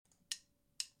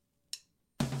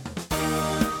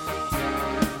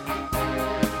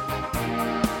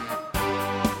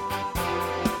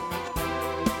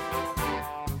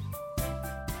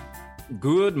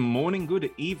Good morning,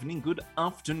 good evening, good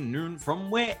afternoon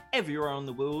from wherever you are in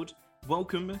the world.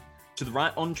 Welcome to the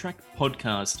Right On Track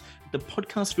podcast, the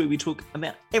podcast where we talk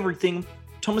about everything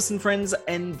Thomas and Friends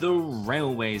and the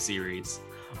Railway series.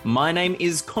 My name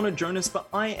is Connor Jonas, but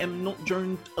I am not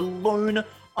joined alone.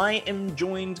 I am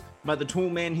joined by the tall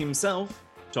man himself,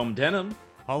 Tom Denham.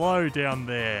 Hello down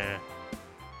there.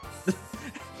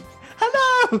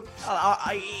 Hello!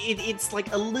 It's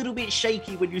like a little bit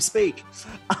shaky when you speak.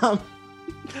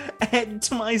 And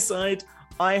to my side,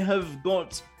 I have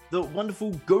got the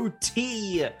wonderful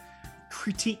goatee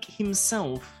critic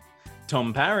himself,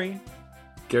 Tom Parry.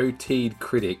 Goateed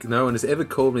critic. No one has ever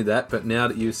called me that, but now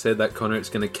that you've said that, Connor, it's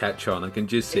going to catch on. I can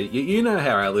just see. You know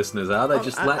how our listeners are. They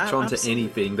just latch on to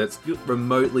anything that's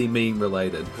remotely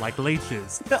meme-related. Like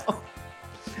leeches.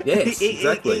 Yes,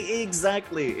 exactly.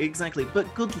 Exactly.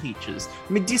 But good leeches.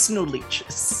 Medicinal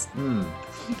leeches.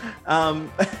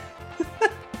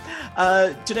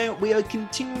 Today we are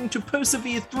continuing to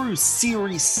persevere through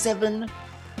Series 7,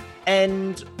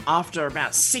 and after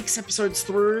about 6 episodes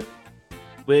through,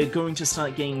 we're going to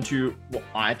start getting to what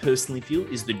I personally feel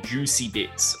is the juicy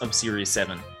bits of Series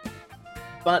 7.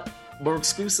 But more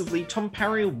exclusively, Tom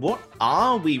Parry, what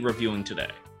are we reviewing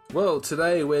today? Well,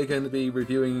 today we're going to be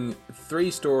reviewing 3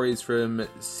 stories from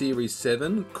Series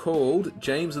 7 called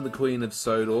James and the Queen of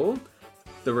Sodor,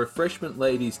 The Refreshment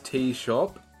Lady's Tea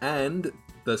Shop, and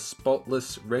The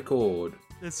Spotless Record.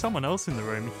 There's someone else in the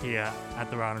room here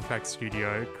at the Right On Track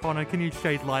studio. Connor, can you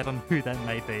shed light on who that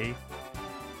may be?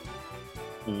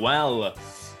 Well,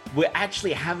 we're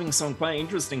actually having something quite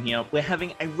interesting here. We're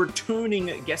having a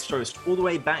returning guest host all the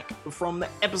way back from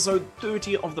episode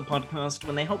 30 of the podcast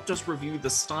when they helped us review the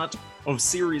start of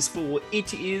Series 4.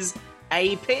 It is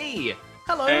AP.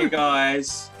 Hello. Hey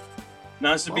guys.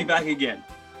 Nice to be back again.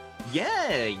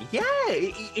 Yeah.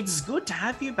 It's good to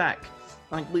have you back.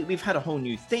 Like, we've had a whole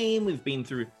new theme. We've been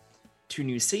through 2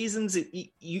 new seasons.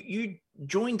 You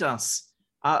joined us.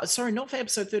 Sorry, not for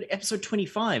episode 30, episode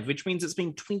 25, which means it's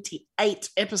been 28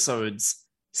 episodes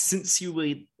since you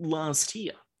were last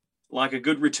here. Like a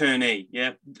good returnee,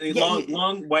 yeah.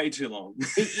 Long, way too long.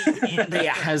 It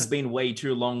has been way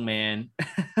too long, man.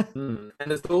 And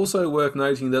it's also worth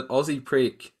noting that Aussie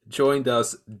Prick joined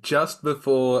us just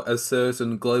before a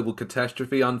certain global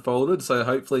catastrophe unfolded, so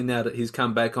hopefully now that he's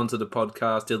come back onto the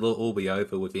podcast, it'll all be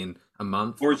over within a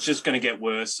month. Or it's just going to get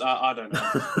worse. I don't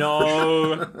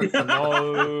know.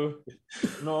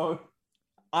 No.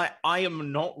 I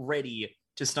am not ready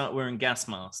to start wearing gas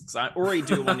masks. I already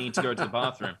do when I need to go to the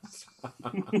bathroom.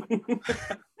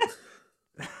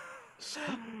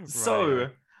 So,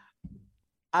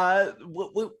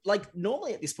 like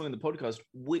normally at this point in the podcast,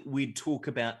 we'd talk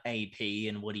about AP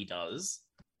and what he does.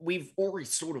 We've already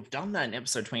sort of done that in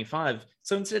episode 25.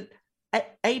 So instead,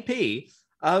 AP,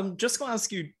 just going to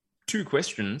ask you 2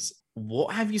 questions.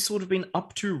 What have you sort of been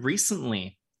up to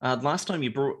recently? Last time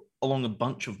you brought along a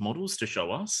bunch of models to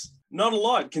show us. Not a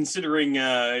lot, considering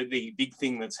the big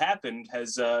thing that's happened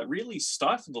has really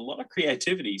stifled a lot of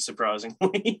creativity,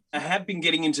 surprisingly. I have been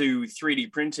getting into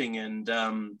 3D printing and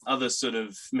other sort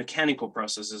of mechanical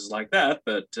processes like that,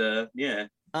 but yeah.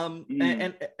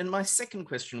 And my second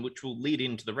question, which will lead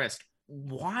into the rest,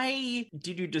 why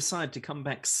did you decide to come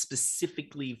back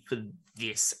specifically for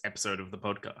this episode of the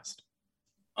podcast?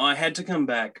 I had to come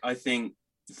back, I think,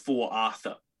 for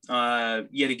Arthur.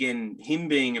 Yet again, him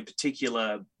being a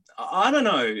particular... I don't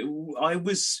know. I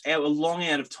was long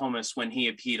out of Thomas when he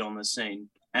appeared on the scene,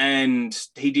 and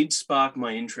he did spark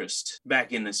my interest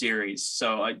back in the series.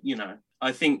 So I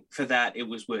think for that it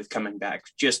was worth coming back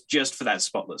just for that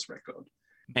Spotless Record.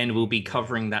 And we'll be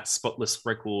covering that Spotless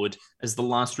Record as the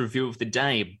last review of the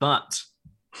day. But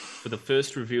for the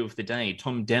first review of the day,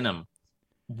 Tom Denham,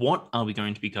 what are we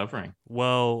going to be covering?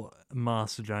 Well,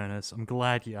 Master Jonas, I'm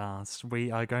glad you asked.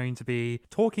 We are going to be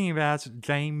talking about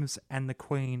James and the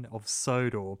Queen of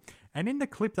Sodor. And in the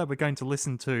clip that we're going to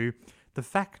listen to, the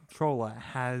Fat Controller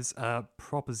has a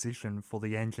proposition for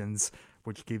the engines,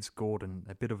 which gives Gordon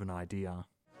a bit of an idea.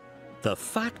 The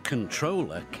Fat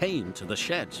Controller came to the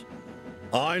sheds.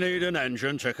 I need an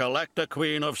engine to collect the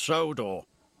Queen of Sodor.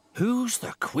 Who's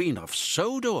the Queen of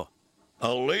Sodor?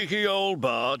 A leaky old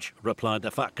barge, replied the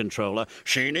Fat Controller.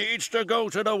 She needs to go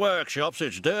to the workshops.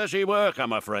 It's dirty work,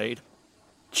 I'm afraid.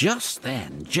 Just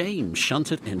then, James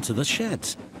shunted into the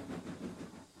sheds.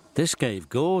 This gave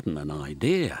Gordon an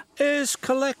idea. Is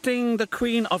collecting the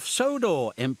Queen of Sodor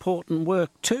important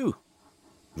work too?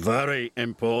 Very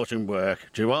important work.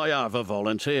 Do I have a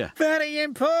volunteer? Very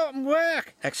important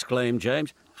work, exclaimed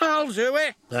James. I'll do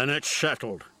it. Then it's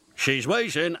settled. She's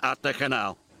waiting at the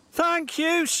canal. Thank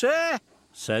you, sir,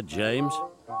 said James.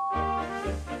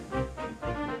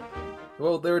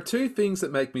 Well, there are two things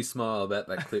that make me smile about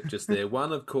that clip just there.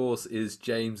 One, of course, is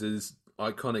James's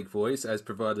iconic voice as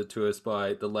provided to us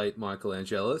by the late Michael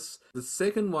Angelis. The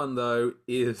second one, though,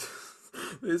 is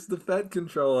the Fat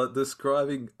Controller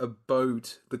describing a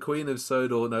boat, the Queen of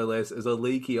Sodor no less, as a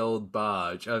leaky old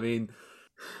barge. I mean...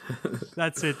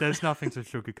 That's it. There's nothing to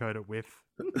sugarcoat it with.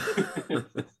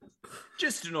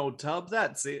 Just an old tub,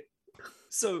 that's it.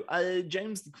 So,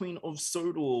 James, the Queen of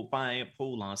Sodor by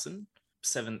Paul Larson,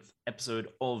 7th episode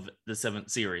of the 7th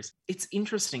series. It's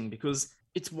interesting because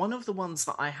it's one of the ones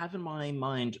that I have in my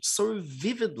mind so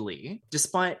vividly,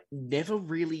 despite never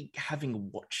really having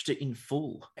watched it in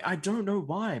full. I don't know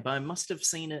why, but I must have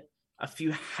seen it, a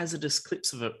few hazardous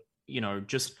clips of it,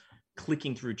 just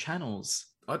clicking through channels.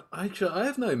 I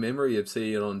have no memory of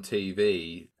seeing it on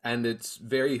TV, and it's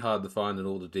very hard to find in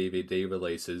all the DVD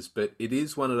releases, but it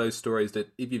is one of those stories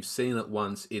that if you've seen it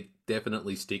once, it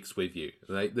definitely sticks with you.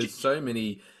 There's so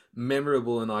many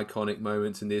memorable and iconic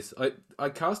moments in this. I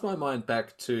cast my mind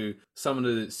back to some of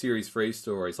the Series 3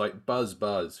 stories, like Buzz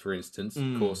Buzz, for instance,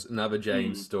 of course, another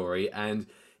James story, and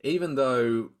even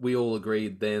though we all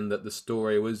agreed then that the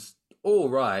story was all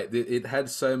right, it had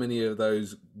so many of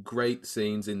those great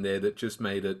scenes in there that just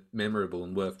made it memorable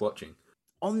and worth watching.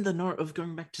 On the note of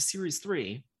going back to Series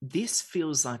 3, this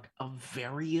feels like a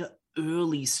very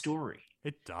early story.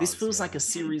 It does. This feels like a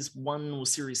Series 1 or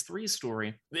Series 3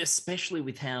 story, especially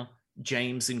with how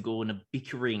James and Gordon are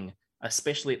bickering,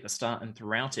 especially at the start and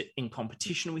throughout it, in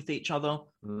competition with each other,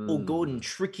 or Gordon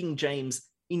tricking James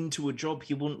into a job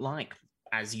he wouldn't like,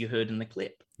 as you heard in the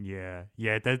clip. Yeah.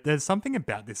 There's something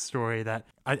about this story that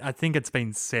I think it's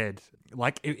been said.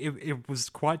 Like, it was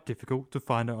quite difficult to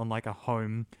find it on like a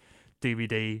home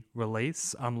DVD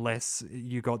release unless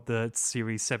you got the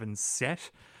Series 7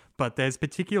 set. But there's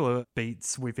particular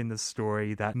beats within the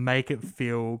story that make it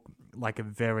feel like a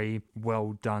very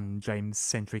well done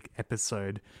James-centric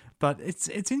episode. But it's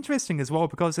interesting as well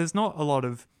because there's not a lot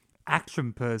of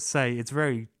action per se. It's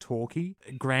very talky,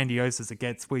 grandiose as it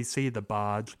gets. We see the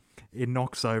barge, it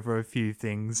knocks over a few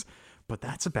things, but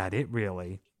that's about it,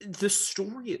 really. The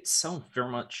story itself very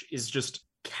much is just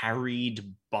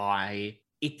carried by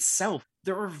itself.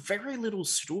 There are very little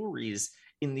stories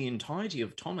in the entirety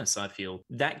of Thomas, I feel,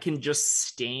 that can just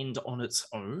stand on its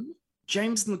own.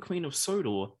 James and the Queen of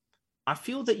Sodor, I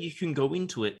feel that you can go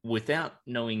into it without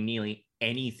knowing nearly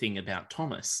anything about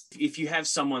Thomas. If you have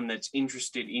someone that's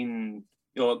interested in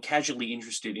or casually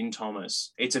interested in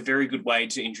Thomas, it's a very good way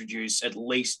to introduce at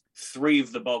least 3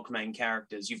 of the bulk main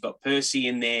characters. You've got Percy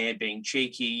in there being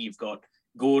cheeky, you've got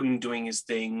Gordon doing his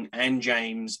thing, and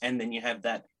James, and then you have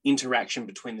that interaction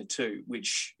between the two,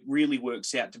 which really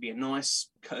works out to be a nice,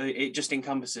 it just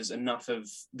encompasses enough of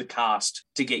the cast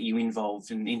to get you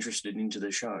involved and interested into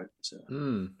the show. So.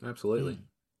 Absolutely.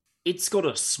 It's got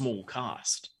a small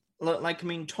cast. Like, I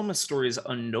mean, Thomas stories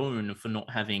are known for not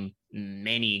having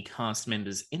many cast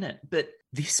members in it, but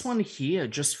this one here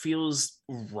just feels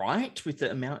right with the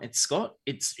amount it's got.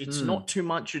 It's not too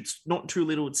much, it's not too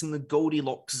little, it's in the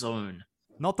Goldilocks zone.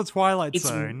 Not the Twilight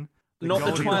Zone. Not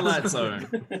the Twilight Zone.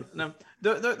 No,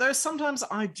 though sometimes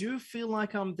I do feel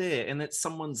like I'm there and that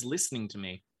someone's listening to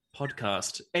me.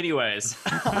 Podcast. Anyways,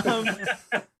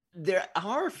 there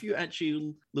are a few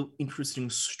actually little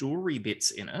interesting story bits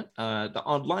in it that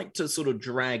I'd like to sort of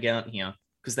drag out here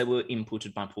because they were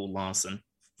inputted by Paul Larson.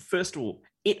 First of all,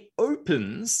 it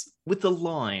opens with a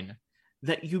line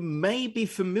that you may be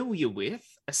familiar with,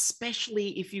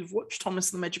 especially if you've watched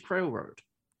Thomas and the Magic Railroad,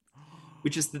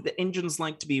 which is that the engines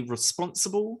like to be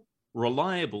responsible,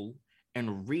 reliable,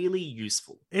 and really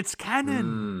useful. It's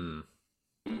canon.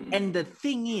 And the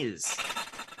thing is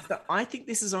that I think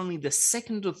this is only the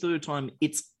second or third time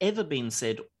it's ever been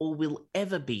said or will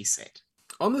ever be said.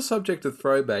 On the subject of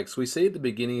throwbacks, we see at the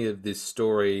beginning of this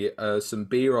story some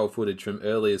B-roll footage from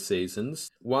earlier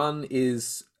seasons. One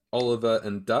is Oliver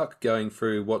and Duck going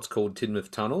through what's called Tidmouth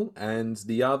Tunnel, and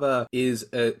the other is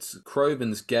at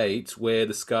Crovan's Gate, where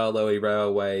the Skarloey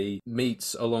Railway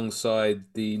meets alongside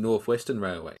the Northwestern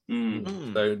Railway.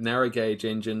 So narrow gauge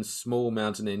engines, small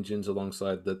mountain engines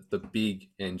alongside the big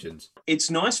engines. It's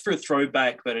nice for a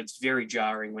throwback, but it's very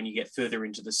jarring when you get further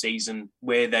into the season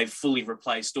where they've fully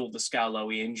replaced all the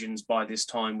Skarloey engines by this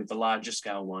time with the larger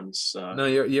scale ones. So. No,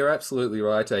 you're absolutely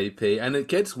right, AP, and it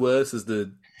gets worse as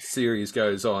the series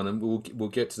goes on, and we'll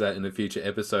get to that in a future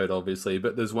episode, obviously.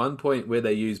 But there's one point where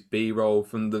they use B-roll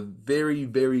from the very,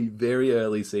 very, very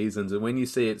early seasons, and when you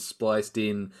see it spliced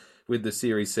in with the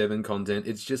Series 7 content,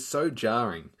 it's just so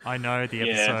jarring. I know the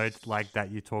episode like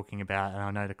that you're talking about, and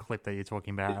I know the clip that you're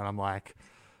talking about, and I'm like,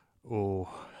 oh,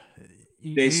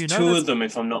 There's two of them,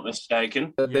 if I'm not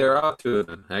mistaken. There are two of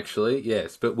them, actually,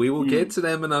 yes. But we will get to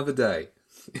them another day.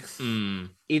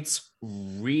 It's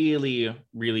really,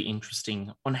 really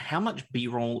interesting on how much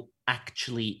B-roll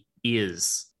actually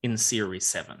is in Series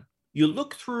 7. You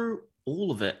look through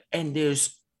all of it, and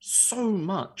there's so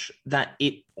much that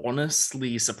it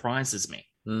honestly surprises me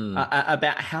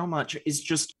about how much is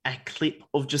just a clip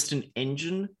of just an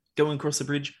engine going across a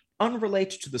bridge,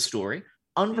 unrelated to the story,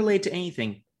 unrelated to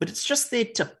anything, but it's just there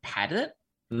to pad it.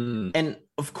 And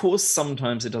of course,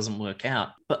 sometimes it doesn't work out,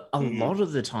 but a lot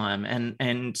of the time,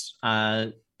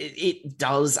 it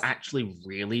does actually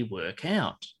really work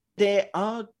out. There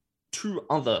are two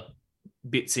other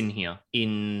bits in here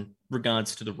in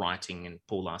regards to the writing in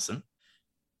Paul Larson.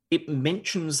 It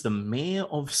mentions the mayor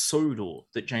of Sodor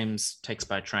that James takes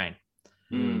by train.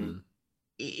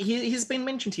 He's been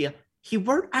mentioned here. He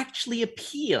won't actually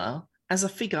appear as a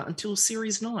figure until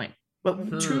Series 9.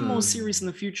 But two more series in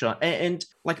the future. And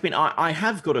I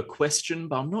have got a question,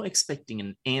 but I'm not expecting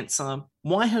an answer.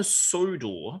 Why has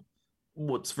Sodor,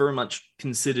 what's very much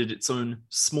considered its own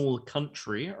small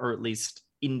country, or at least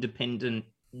independent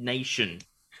nation,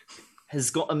 has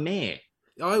got a mayor?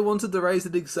 I wanted to raise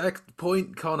an exact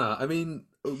point, Connor. I mean,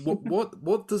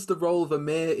 what does the role of a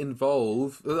mayor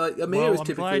involve? Like, a mayor is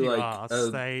typically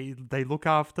they look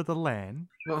after the land.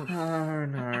 No.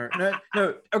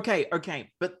 Okay.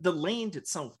 But the land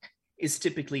itself is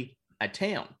typically a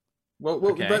town. Well,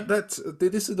 okay.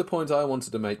 This is the point I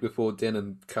wanted to make before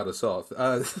Denon cut us off.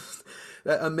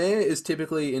 A mayor is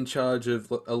typically in charge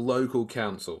of a local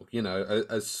council. You know,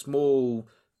 a small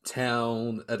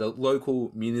town at a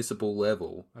local municipal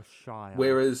level. A shire.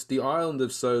 Whereas the island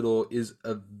of Sodor is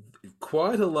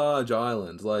quite a large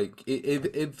island. Like,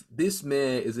 if this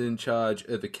mayor is in charge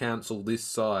of a council this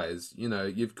size, you know,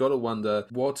 you've got to wonder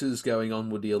what is going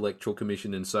on with the Electoral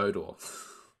Commission in Sodor.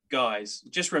 Guys,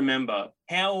 just remember,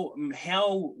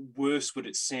 how worse would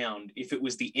it sound if it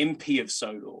was the MP of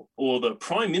Sodor or the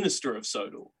Prime Minister of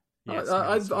Sodor? Yes,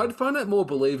 I'd find that more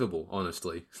believable,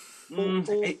 honestly.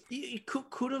 It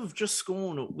could have just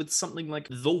gone with something like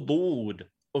the Lord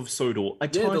of Sodor.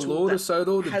 The Lord of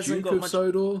Sodor, the Duke of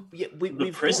Sodor. Yeah,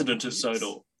 the President of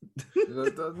Sodor.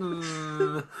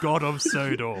 God of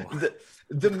Sodor.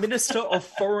 The Minister of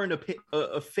Foreign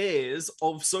Affairs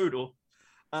of Sodor.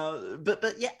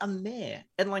 But yeah, a mayor.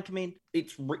 And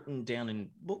it's written down in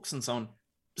books and so on.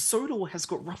 Sodor has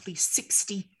got roughly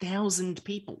 60,000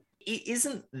 people. It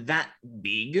isn't that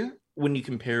big when you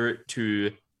compare it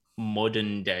to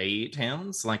modern day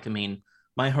towns. My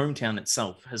hometown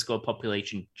itself has got a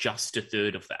population just a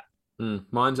third of that.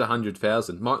 Mine's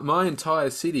 100,000. My entire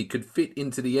city could fit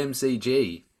into the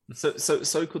MCG.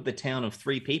 So could the town of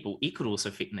 3 people. It could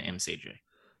also fit in the MCG.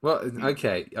 Well,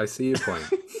 okay, I see your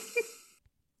point.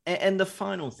 And the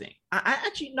final thing,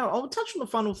 I'll touch on the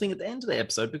final thing at the end of the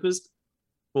episode because,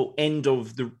 end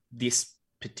of this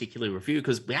particular review,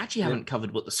 because we actually haven't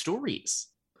covered what the story is.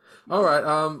 All right.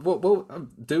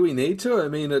 Do we need to? I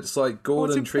mean, it's like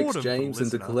Gordon tricks James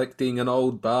into collecting an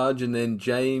old barge, and then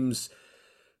James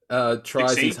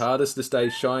tries his hardest to stay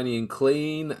shiny and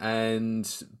clean,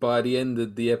 and by the end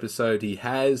of the episode, he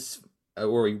has,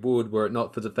 or he would, were it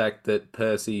not for the fact that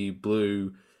Percy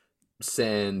blew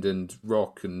sand and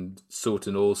rock and soot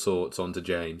and all sorts onto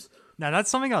James. Now,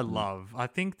 that's something I love. I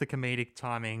think the comedic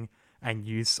timing and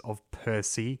use of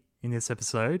Percy in this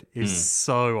episode is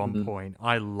so on point.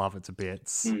 I love it to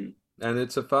bits. And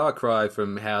it's a far cry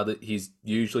from how he's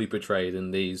usually portrayed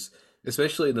in these,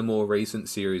 especially the more recent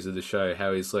series of the show,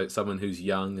 how he's like someone who's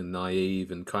young and naive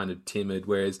and kind of timid,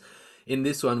 whereas in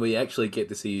this one we actually get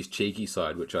to see his cheeky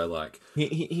side, which I like.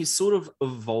 He's sort of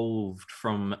evolved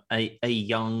from a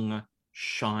young,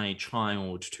 shy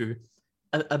child to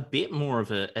a bit more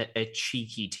of a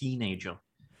cheeky teenager,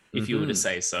 if you were to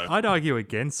say so. I'd argue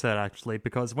against that, actually,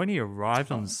 because when he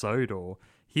arrived on Sodor,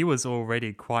 he was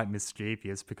already quite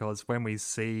mischievous, because when we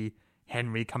see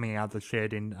Henry coming out of the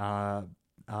shed in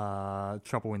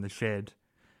Trouble in the Shed,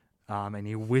 and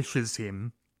he wishes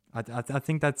him, I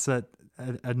think that's a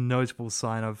notable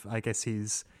sign of, I guess,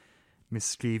 his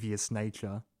mischievous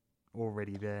nature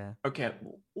already there. Okay,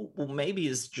 well, maybe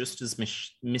he's just as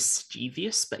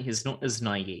mischievous, but he's not as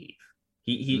naive.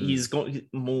 He's got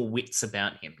more wits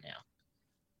about him now.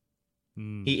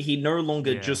 He no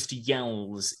longer just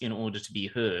yells in order to be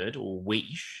heard or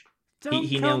wish.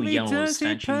 He now yells to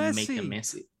actually make a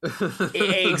message.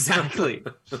 Exactly.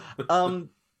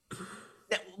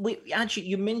 Actually,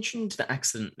 you mentioned the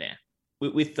accident there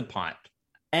with the pipe,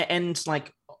 and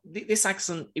this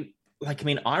accident.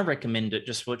 I recommend it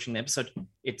just watching the episode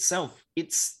itself.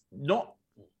 It's not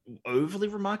overly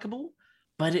remarkable,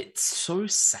 but it's so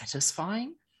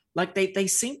satisfying. Like they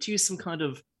seem to use some kind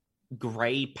of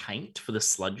gray paint for the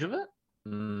sludge of it.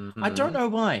 I don't know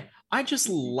why. I just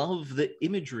love the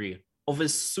imagery of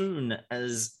as soon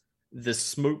as the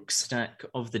smokestack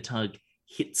of the tug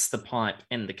hits the pipe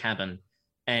and the cabin,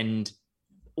 and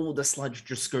all the sludge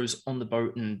just goes on the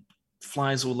boat and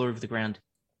flies all over the ground.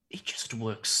 It just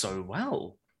works so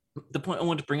well. The point I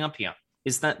want to bring up here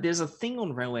is that there's a thing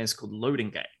on railways called loading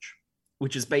gauge,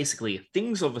 which is basically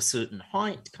things of a certain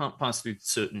height can't pass through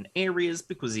certain areas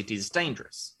because it is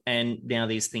dangerous. And now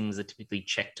these things are typically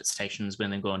checked at stations when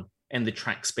they're gone and the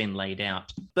track's been laid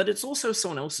out. But it's also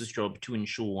someone else's job to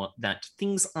ensure that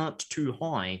things aren't too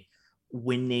high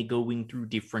when they're going through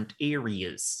different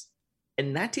areas.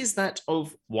 And that is that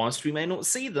of, whilst we may not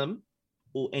see them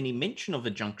or any mention of a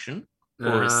junction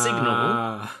or a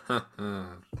signal,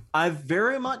 I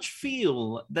very much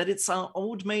feel that it's our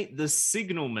old mate, the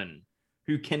signalman,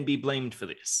 who can be blamed for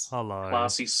this. Hello.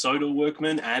 Classy soda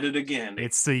workman at it again.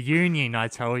 It's the union, I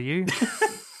tell you.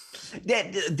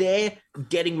 They're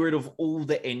getting rid of all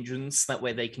the engines. That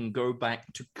way they can go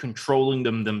back to controlling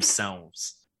them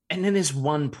themselves. And then there's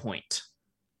one point.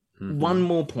 One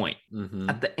more point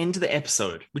at the end of the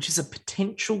episode, which is a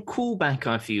potential callback,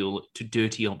 I feel, to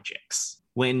Dirty Objects.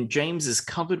 When James is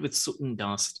covered with soot and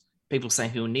dust, people say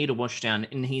he'll need a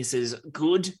washdown, and he says,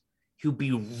 good, he'll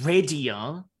be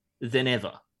readier than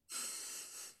ever.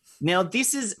 Now,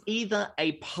 this is either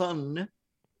a pun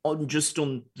on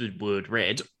the word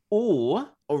red, or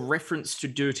a reference to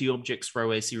Dirty Objects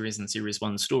Railway Series and Series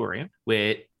 1 story,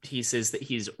 where he says that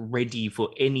he's ready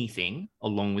for anything,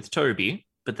 along with Toby.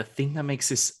 But the thing that makes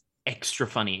this extra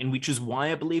funny, and which is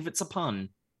why I believe it's a pun,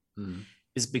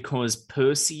 is because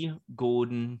Percy,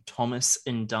 Gordon, Thomas,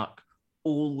 and Duck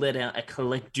all let out a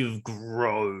collective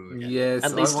groan. Yes,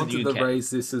 at least I wanted to raise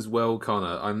this as well,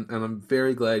 Connor. I'm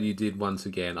very glad you did once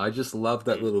again. I just love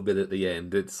that little bit at the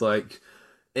end. It's like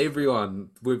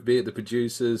everyone, be it the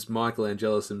producers, Michael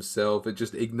Angelis himself, are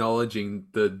just acknowledging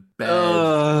the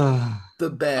bad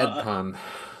pun.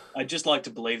 I'd just like to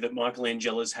believe that Michael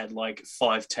Angelis had like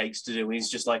 5 takes to do, and he's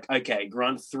just like, okay,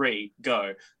 grunt 3,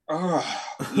 go. Grunt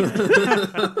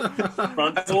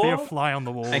That's 4. a fly on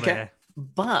the wall there.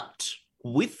 But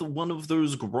with one of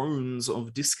those groans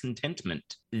of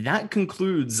discontentment, that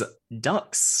concludes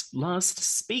Duck's last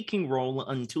speaking role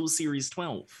until Series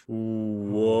 12.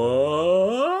 What?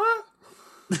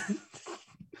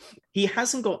 He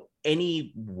hasn't got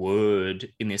any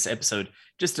word in this episode,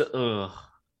 just a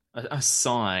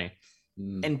sigh.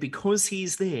 And because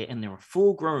he's there and there are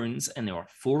 4 groans and there are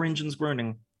 4 engines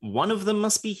groaning, one of them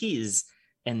must be his,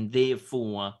 and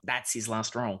therefore that's his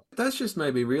last role. That's just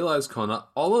made me realise, Connor,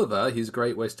 Oliver, his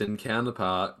Great Western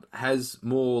counterpart, has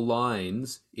more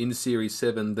lines in Series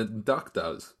 7 than Duck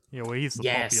does. Yeah, well, he's the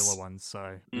popular one,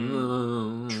 so...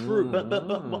 True,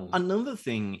 but another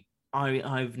thing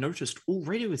I've noticed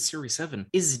already with Series 7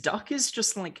 is Duck is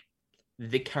just like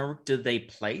the character they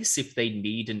place if they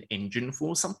need an engine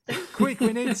for something. Quick,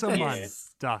 we need someone.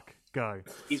 Duck, go.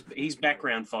 He's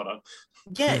background fodder.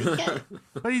 Yeah.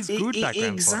 But he's good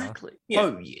background exactly. fodder. Yeah.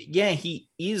 Oh, yeah, he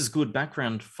is good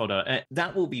background fodder.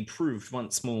 That will be proved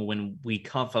once more when we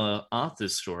cover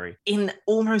Arthur's story. In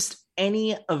almost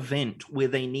any event where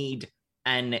they need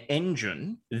an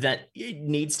engine that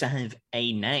needs to have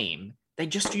a name, they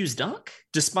just use Duck,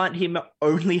 despite him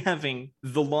only having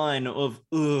the line of,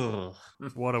 ugh.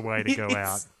 What a way to go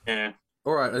out. Yeah.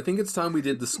 All right, I think it's time we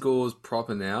did the scores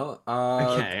proper now.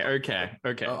 Okay.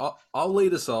 I'll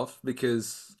lead us off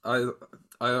because I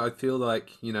feel like,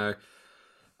 well,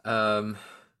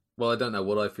 I don't know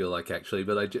what I feel like actually,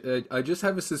 but I just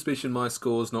have a suspicion my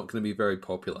score's not going to be very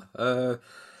popular.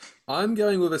 I'm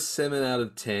going with a 7 out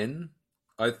of 10.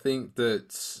 I think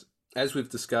that, as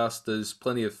we've discussed, there's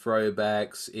plenty of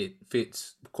throwbacks. It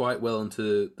fits quite well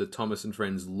into the Thomas and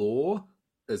Friends lore,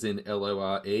 as in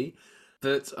LORE.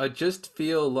 But I just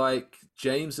feel like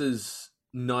James's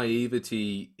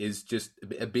naivety is just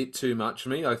a bit too much for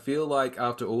me. I feel like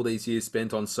after all these years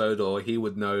spent on Sodor, he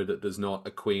would know that there's not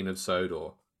a queen of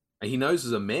Sodor. And he knows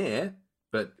there's a mayor,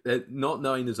 but not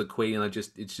knowing there's a queen,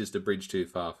 it's just a bridge too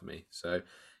far for me. So,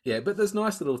 yeah, but there's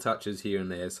nice little touches here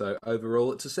and there. So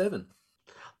overall, it's a 7.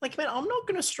 Like, man, I'm not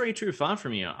going to stray too far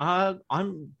from you.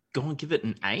 I'm going to give it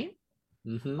an 8.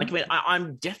 Mm-hmm. Like, man,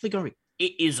 I'm definitely going,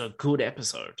 it is a good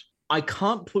episode. I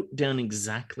can't put down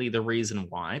exactly the reason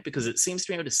why, because it seems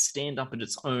to be able to stand up at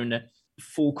its own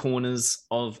 4 corners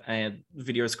of a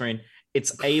video screen.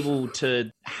 It's able to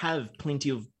have plenty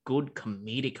of good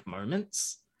comedic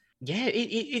moments. Yeah,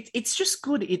 it's just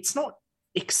good. It's not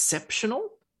exceptional,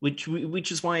 which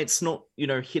is why it's not,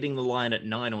 hitting the line at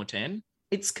 9 or 10.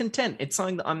 it's content. It's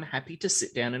something that I'm happy to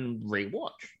sit down and rewatch.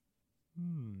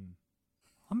 I'm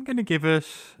going to give it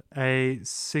a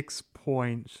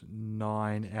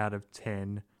 6.9 out of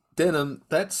 10. Denham,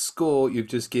 that score you've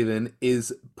just given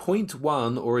is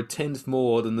 0.1 or a tenth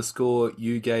more than the score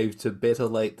you gave to Better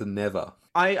Late Than Never.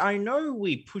 I know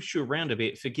we push you around a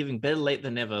bit for giving Better Late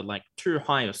Than Never like too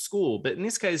high a score, but in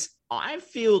this case, I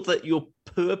feel that you're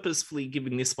purposefully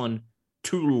giving this one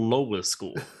too low a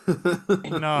score.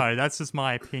 No, that's just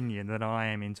my opinion that I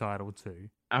am entitled to.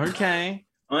 Okay.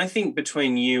 I think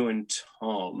between you and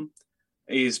Tom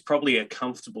is probably a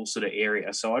comfortable sort of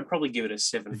area. So I'd probably give it a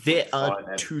 7. There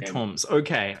are two Toms.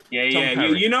 Okay. Yeah, Tom yeah.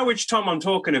 Parry. You know which Tom I'm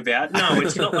talking about. No,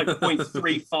 it's not like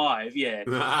 0.35. Yeah.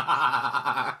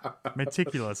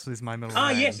 Meticulous is my middle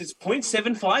Ah, name. yes, it's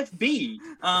 0.75B.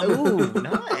 Oh,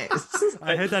 nice.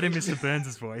 I heard that in Mr.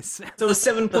 Burns' voice. So a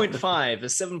 7.5, a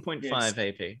 7.5 Yes.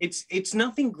 AP. It's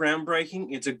nothing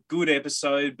groundbreaking. It's a good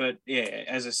episode, but yeah,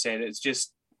 as I said, it's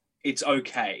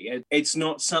okay. It's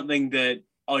not something that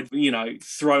I'd,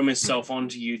 throw myself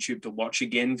onto YouTube to watch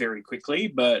again very quickly,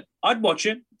 but I'd watch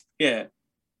it. Yeah.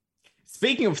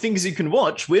 Speaking of things you can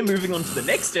watch, we're moving on to the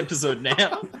next episode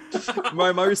now.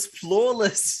 My most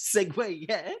flawless segue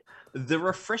yet. The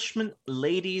Refreshment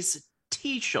Ladies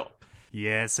Tea Shop.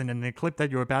 Yes, and in the clip that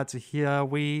you're about to hear,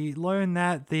 we learn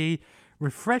that the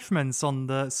refreshments on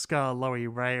the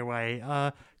Skarloey Railway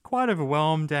are quite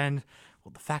overwhelmed, and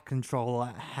the Fat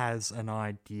Controller has an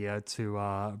idea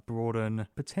to broaden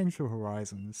potential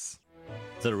horizons.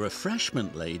 The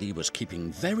refreshment lady was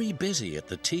keeping very busy at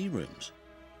the tea rooms.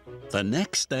 The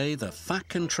next day, the Fat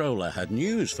Controller had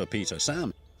news for Peter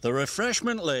Sam. The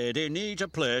refreshment lady needs a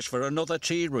place for another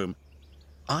tea room.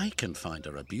 I can find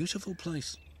her a beautiful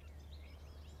place.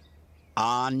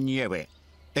 I knew it.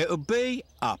 It'll be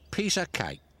a piece of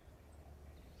cake.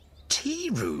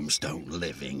 Tea rooms don't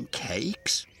live in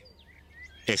cakes.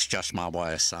 It's just my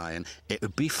way of saying it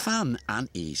would be fun and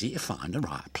easy to find the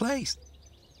right place.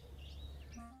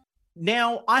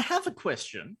 Now, I have a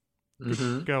question.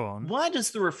 Mm-hmm. Go on. Why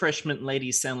does the Refreshment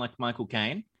Lady sound like Michael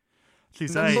Caine?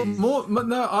 She's No,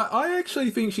 a... I actually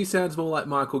think she sounds more like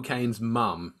Michael Caine's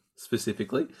mum,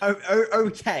 specifically.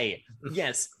 Okay.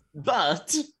 Yes.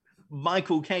 But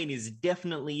Michael Caine is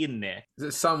definitely in there.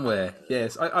 Somewhere,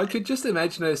 yes. I could just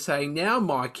imagine her saying, "Now,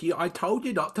 Mikey, I told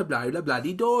you not to blow the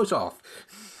bloody doors off."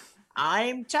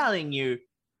 I'm telling you,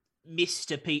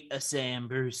 Mr. Peter Sam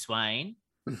Bruce Wayne,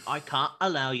 I can't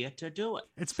allow you to do it.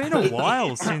 It's been a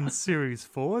while since Series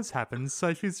 4's happened,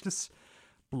 so she's just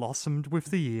blossomed with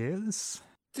the years.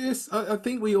 Yes, I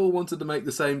think we all wanted to make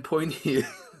the same point here.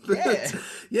 Yeah.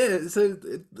 Yeah, so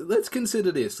let's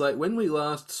consider this. Like, when we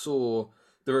last saw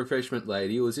The Refreshment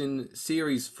Lady, it was in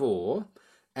Series 4,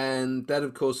 and that,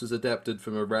 of course, was adapted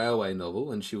from a railway novel,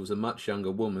 and she was a much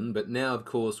younger woman. But now, of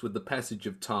course, with the passage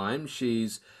of time,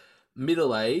 she's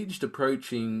middle-aged,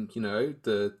 approaching,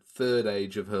 the third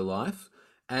age of her life.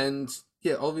 And,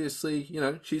 yeah, obviously,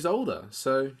 she's older.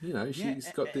 So,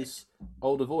 she's got this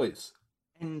older voice.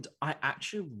 And I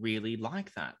actually really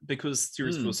like that because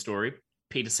Series 4 story,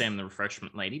 Peter Sam the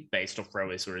Refreshment Lady, based off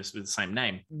railway stories with the same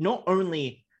name. Not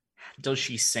only does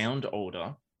she sound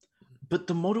older, but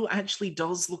the model actually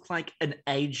does look like an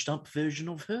aged up version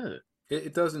of her.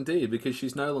 It does indeed, because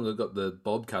she's no longer got the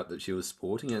bob cut that she was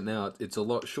sporting, and now it's a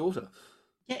lot shorter.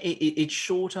 Yeah, it's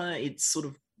shorter. It's sort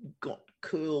of got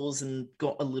curls and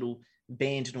got a little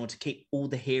band in order to keep all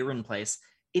the hair in place.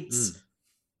 It's,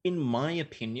 in my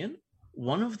opinion,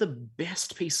 one of the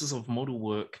best pieces of model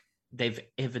work they've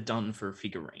ever done for a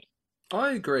figurine.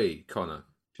 I agree, Connor.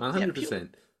 100%. Yeah,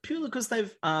 purely because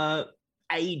they've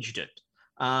aged it.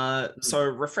 So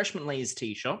Refreshment Ladies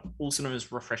Tea Shop, also known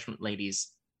as Refreshment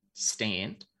Ladies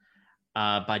Stand,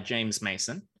 by James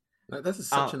Mason. That's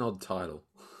such an odd title.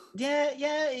 Yeah.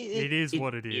 It is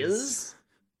what it is.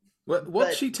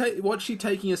 What's she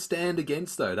taking a stand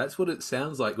against, though? That's what it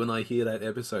sounds like when I hear that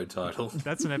episode title.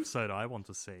 That's an episode I want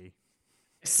to see.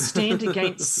 Stand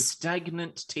against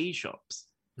stagnant tea shops.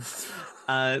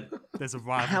 There's a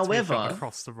rival tea However, shop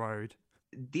across the road.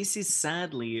 This is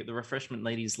sadly the Refreshment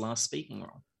Lady's last speaking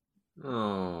role.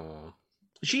 Oh.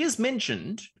 She is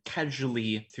mentioned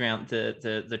casually throughout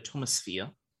the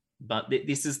Thomosphere, but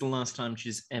this is the last time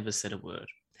she's ever said a word.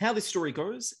 How this story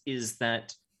goes is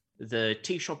that the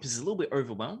tea shop is a little bit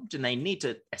overwhelmed and they need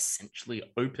to essentially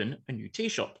open a new tea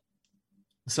shop.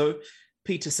 So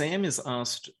Peter Sam is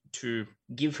asked to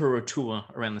give her a tour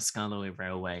around the Skarloey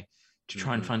Railway to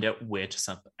try and find out where to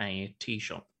set up a tea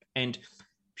shop. And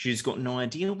she's got no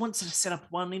idea, wants to set up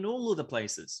one in all of the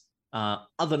places.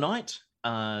 Other night,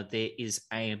 there is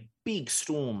a big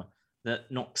storm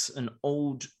that knocks an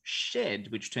old shed,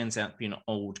 which turns out to be an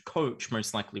old coach,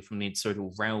 most likely from the Sodor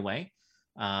Railway,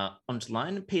 onto the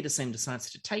line. Peter Sam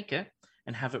decides to take it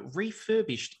and have it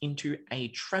refurbished into a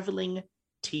travelling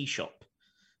tea shop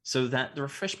so that the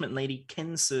refreshment lady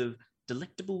can serve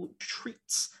delectable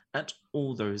treats at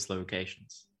all those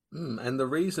locations. And the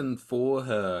reason for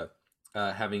her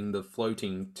having the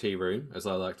floating tea room, as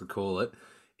I like to call it,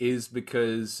 is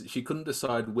because she couldn't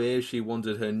decide where she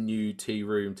wanted her new tea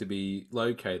room to be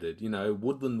located. You know,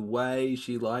 Woodland Way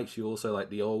she liked, she also liked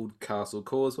the old Castle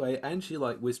Causeway, and she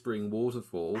liked Whispering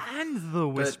Waterfall. And the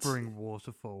Whispering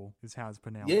Waterfall is how it's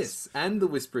pronounced. Yes, and the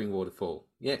Whispering Waterfall.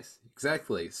 Yes,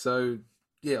 exactly. So,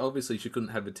 yeah, obviously she couldn't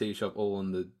have a tea shop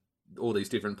all these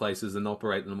different places and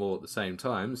operate them all at the same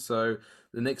time. So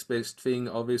the next best thing,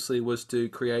 obviously, was to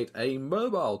create a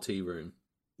mobile tea room.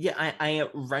 Yeah, a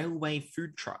railway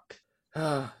food truck.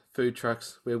 Food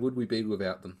trucks. Where would we be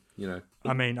without them? You know.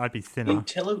 I mean, I'd be thinner.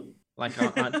 Like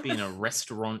I'd be in a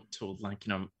restaurant or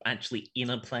actually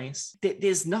in a place.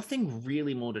 There's nothing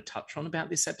really more to touch on about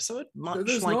this episode.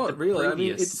 There's like not really.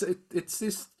 Previous. I mean, it's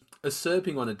this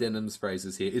usurping one of Denham's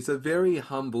phrases here. It's a very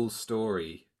humble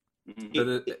story.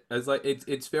 But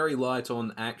it's very light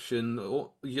on action,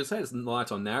 or you could say it's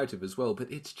light on narrative as well.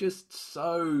 But it's just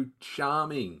so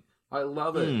charming. I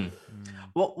love it.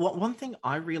 Well, one thing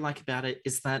I really like about it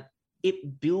is that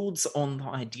it builds on the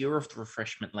idea of the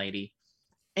refreshment lady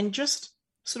and just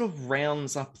sort of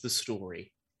rounds up the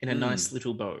story in a nice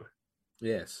little bow.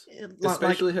 Yes.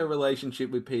 Especially her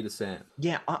relationship with Peter Sam.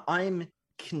 Yeah, I'm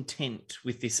content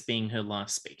with this being her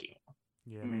last speaking.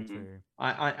 Yeah, me too.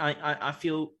 I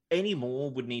feel any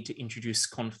more would need to introduce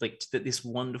conflict that this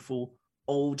wonderful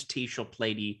old tea shop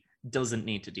lady doesn't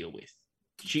need to deal with.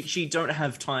 She don't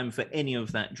have time for any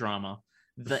of that drama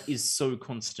that is so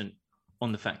constant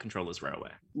on the Fat Controllers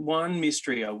Railway. One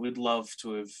mystery I would love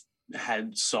to have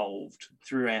had solved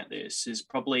throughout this is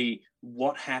probably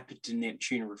what happened to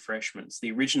Neptune Refreshments,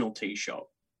 the original tea shop,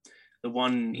 the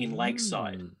one in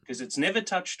Lakeside, because it's never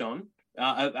touched on.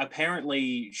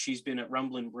 Apparently, she's been at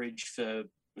Rumbling Bridge for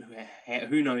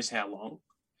who knows how long.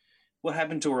 What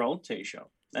happened to her old tea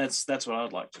shop? That's what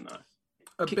I'd like to know.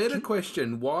 A better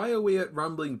question, why are we at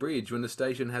Rumbling Bridge when the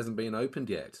station hasn't been opened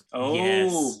yet? Oh,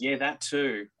 yes. Yeah, that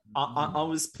too. I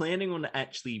was planning on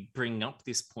actually bringing up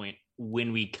this point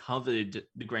when we covered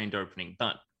the grand opening,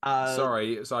 but...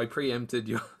 Sorry, so I preempted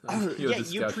your discussion,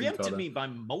 you preempted Connor. me by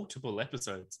multiple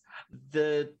episodes.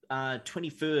 The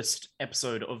 21st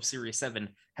episode of Series 7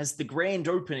 has the grand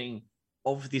opening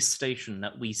of this station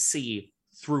that we see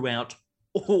throughout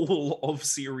all of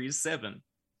Series 7.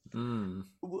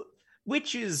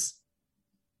 Which is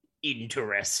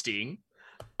interesting.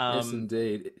 Yes,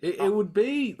 indeed. It would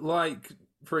be like,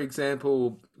 for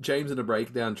example, James and a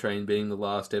Breakdown Train being the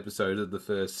last episode of the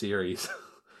first series.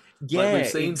 Yeah, like we've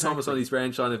seen exactly. Thomas on his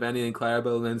ranch line of Annie and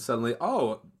Clarabelle, and then suddenly,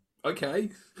 oh, okay.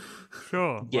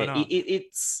 Sure. Yeah,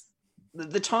 it's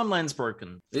the timeline's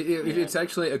broken. It's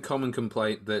actually a common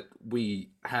complaint that we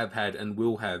have had and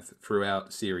will have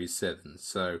throughout Series 7.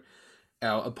 So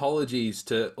our apologies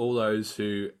to all those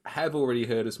who have already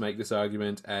heard us make this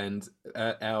argument, and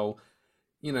our,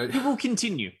 It will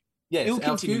continue. Yes, It will our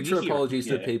continue. future You hear it. apologies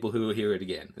to Yeah. people who will hear it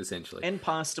again, essentially. And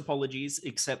past apologies,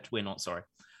 except we're not sorry.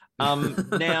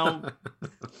 Now,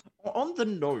 on the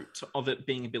note of it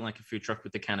being a bit like a food truck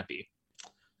with the canopy,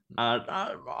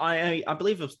 I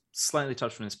believe I've slightly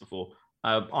touched on this before.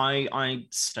 I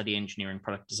study engineering,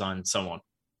 product design, and so on.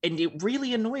 And it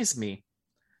really annoys me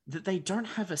that they don't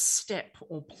have a step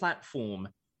or platform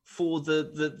for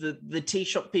the tea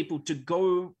shop people to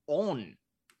go on.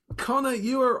 Connor,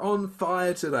 you are on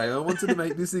fire today. I wanted to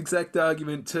make this exact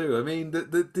argument too. I mean,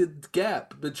 the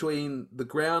gap between the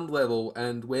ground level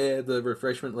and where the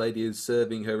refreshment lady is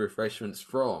serving her refreshments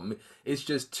from is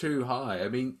just too high. I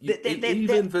mean,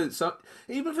 even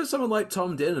for someone like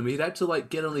Tom Denham, he'd have to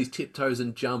get on his tiptoes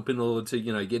and jump in order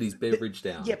to get his beverage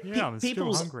down. Yeah,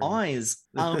 People's eyes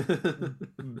are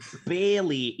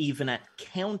barely even at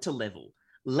counter level,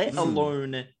 let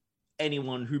alone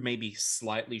anyone who may be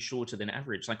slightly shorter than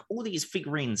average. Like, all these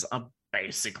figurines are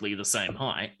basically the same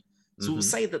height. So we'll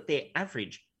say that they're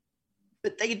average,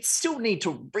 but they'd still need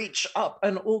to reach up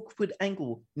an awkward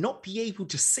angle, not be able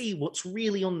to see what's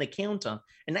really on the counter,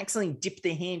 and accidentally dip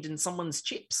their hand in someone's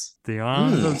chips. The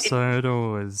island of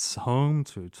Sodor is home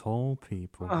to tall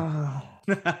people.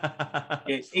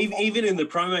 Yeah, even in the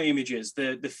promo images,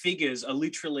 the figures are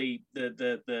literally,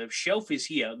 the shelf is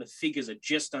here, the figures are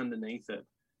just underneath it.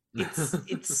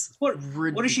 It's what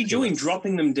is she doing?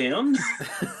 Dropping them down?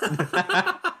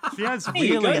 She has Here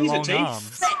you really go, long these are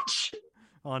arms. fetch.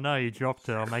 Oh no, you dropped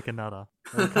her. I'll make another.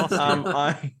 It'll cost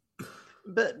you.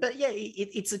 But yeah,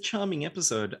 it's a charming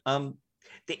episode.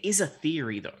 There is a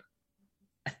theory though,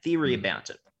 about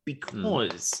it,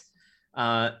 because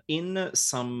in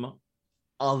some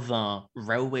other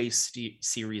railway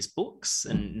series books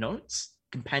and notes,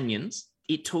 companions,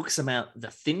 it talks about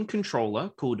the thin controller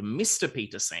called Mr.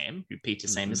 Peter Sam, who Peter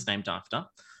Sam is named after,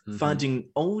 finding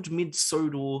old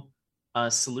Mid-Sodor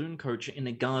saloon coach in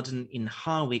a garden in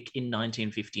Harwick in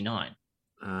 1959.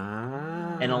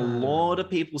 And a lot of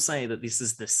people say that this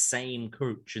is the same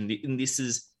coach, and this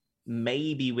is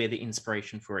maybe where the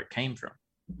inspiration for it came from.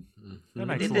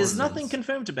 There's nothing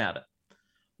confirmed about it,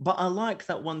 but I like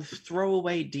that one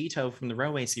throwaway detail from the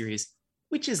railway series,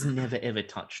 which is never ever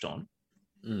touched on,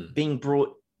 being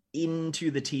brought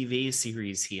into the TV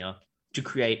series here to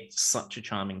create such a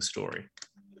charming story.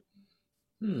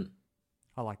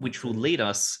 I like which will lead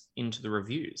us into the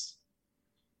reviews.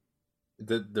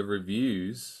 The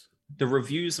reviews? The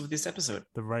reviews of this episode.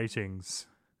 The ratings.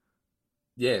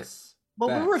 Yes. Well,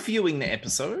 we're reviewing the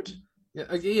episode.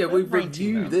 Yeah, we've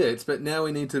reviewed it, but now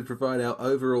we need to provide our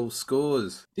overall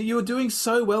scores. You were doing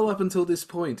so well up until this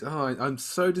point. Oh, I'm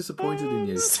so disappointed in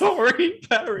you. Sorry,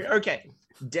 Barry. Okay.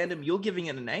 Denim, you're giving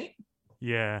it an 8?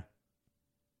 Yeah.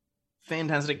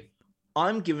 Fantastic.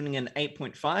 I'm giving it an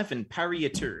 8.5, and Parry a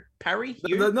 2. Parry,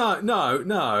 you? No.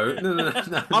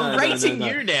 I'm rating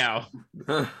you now.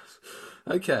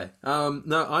 Okay.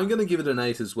 No, I'm going to give it an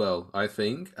 8 as well, I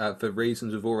think, for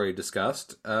reasons we've already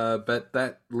discussed. But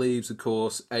that leaves, of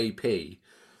course, AP. I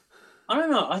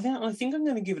don't know. I think I'm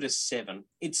going to give it a 7.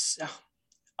 It's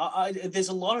there's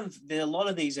a lot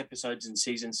of these episodes in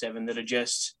season 7 that are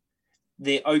just,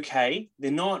 they're okay.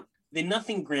 They're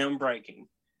nothing groundbreaking.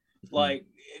 Like,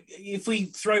 if we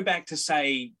throw back to,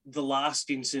 say, the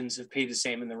last instance of Peter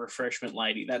Sam and the Refreshment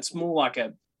Lady, that's more like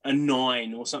a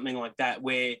 9 or something like that,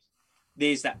 where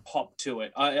there's that pop to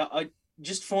it. I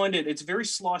just find it's a very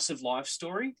slice of life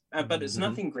story, but it's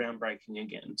nothing groundbreaking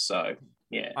again. So,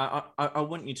 yeah. I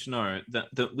want you to know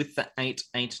that with the 8,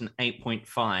 and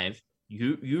 8.5,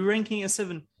 you ranking a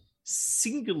 7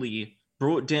 singularly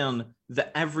brought down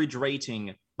the average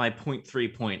rating by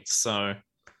 0.3 points. So...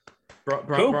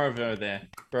 Cool. Bravo there.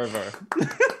 Bravo.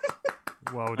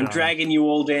 Well done. I'm dragging you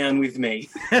all down with me.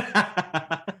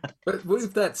 But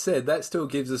with that said, that still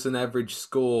gives us an average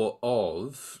score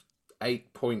of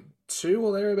 8.2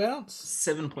 or thereabouts?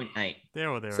 7.8.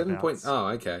 There or thereabouts. 7 point... Oh,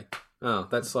 okay. Oh,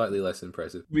 that's slightly less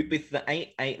impressive. With the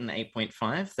 8, and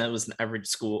 8.5, that was an average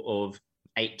score of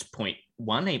 8.1,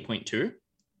 8.2.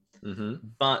 Mm-hmm.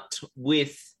 But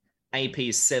with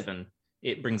AP's 7,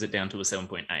 it brings it down to a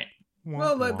 7.8.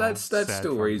 Well, that's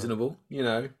still reasonable, you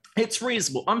know. It's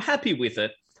reasonable. I'm happy with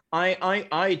it.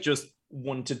 I just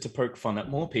wanted to poke fun at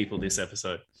more people this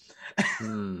episode.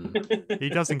 He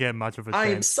doesn't get much of a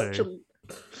chance to.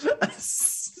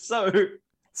 So,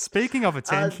 speaking of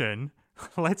attention,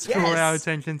 let's draw our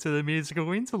attention to the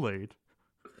musical interlude.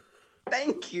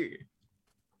 Thank you.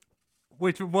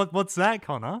 What's that,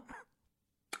 Connor?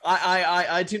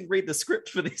 I didn't read the script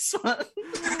for this one.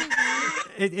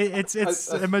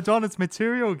 It's Madonna's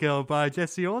Material Girl by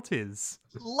Jesse Ortiz.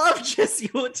 Love Jesse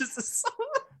Ortiz's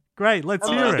song. Great, let's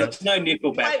hear it. No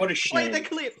Nickelback. What a shame. Play the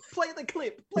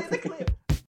clip.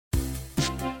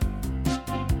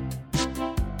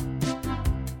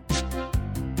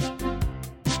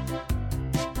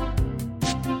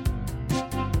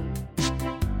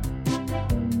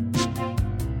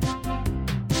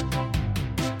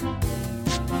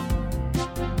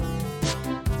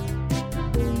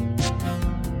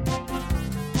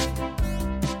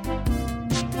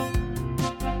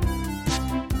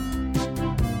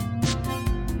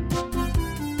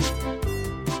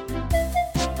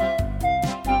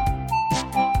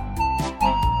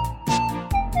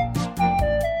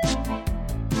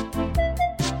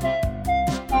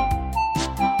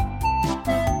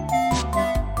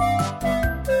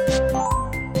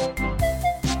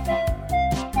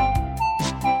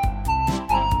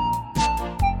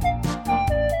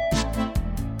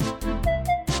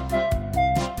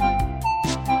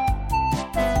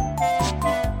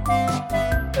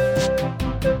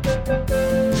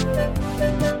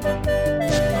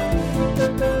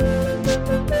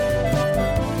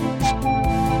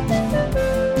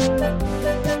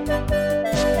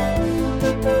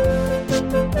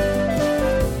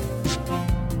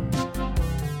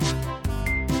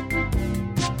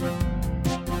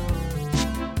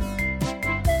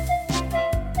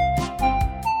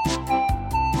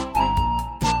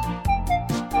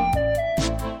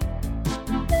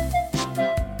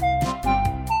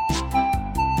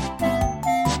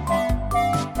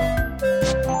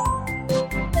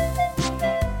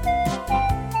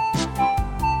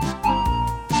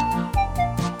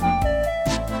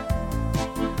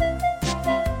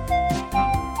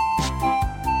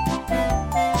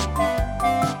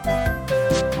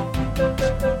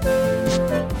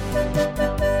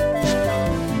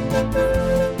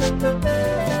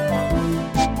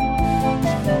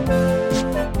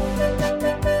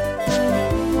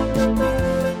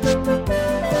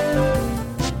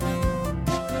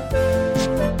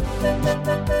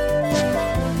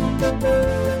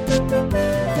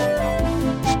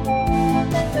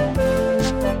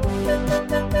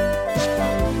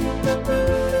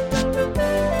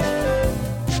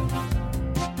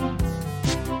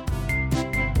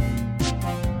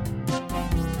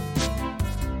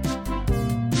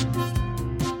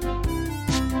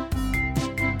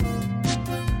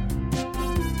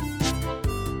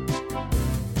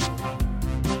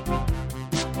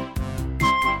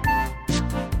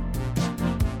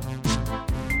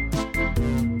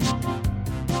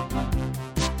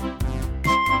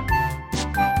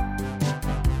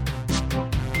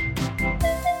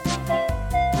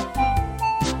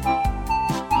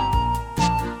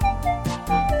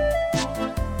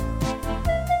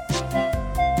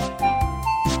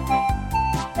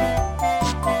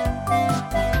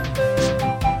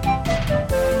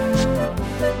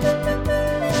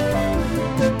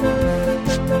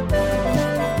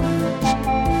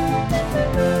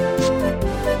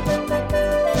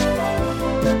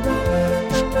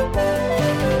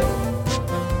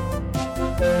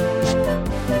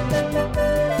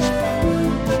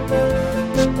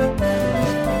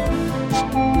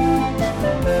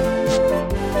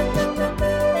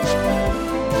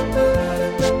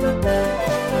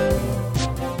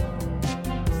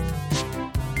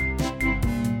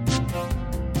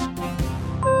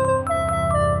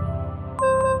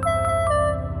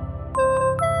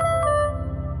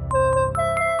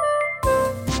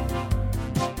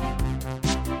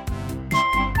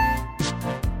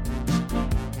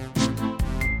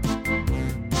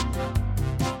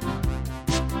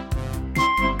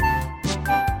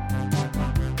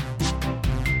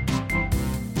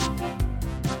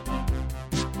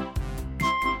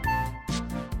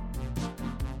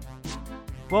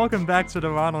 Welcome back to the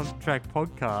Right on Track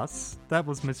podcast. That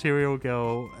was Material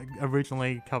Girl,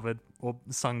 originally covered or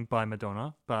sung by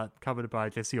Madonna, but covered by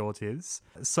Jesse Ortiz.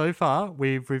 So far,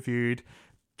 we've reviewed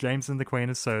James and the Queen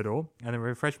of Sodor and the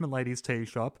Refreshment Ladies Tea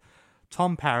Shop.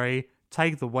 Tom Parry,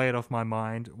 take the weight off my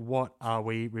mind. What are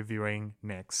we reviewing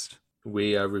next?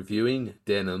 We are reviewing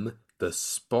Denim, the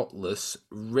Spotless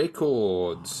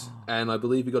Records. And I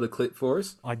believe you got a clip for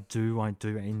us? I do. And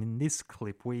in this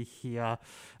clip, we hear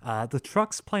the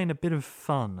trucks playing a bit of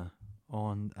fun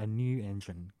on a new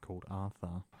engine called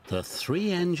Arthur. The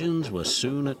three engines were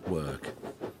soon at work.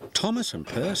 Thomas and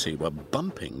Percy were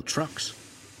bumping trucks.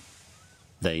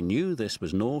 They knew this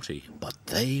was naughty, but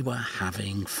they were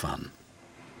having fun.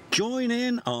 "Join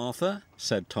in, Arthur,"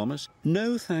 said Thomas.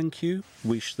 "No, thank you,"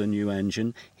 wished the new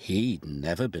engine. He'd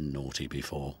never been naughty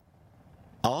before.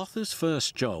 Arthur's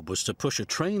first job was to push a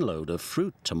trainload of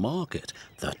fruit to market.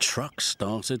 The truck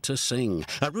started to sing.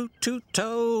 "A root toot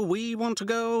toe, we want to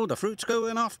go. The fruit's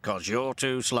going off 'cause you're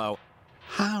too slow."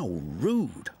 "How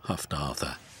rude," huffed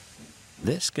Arthur.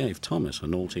 This gave Thomas a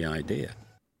naughty idea.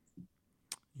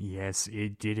 Yes,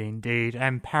 it did indeed.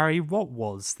 And Parry, what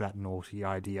was that naughty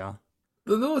idea?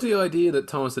 The naughty idea that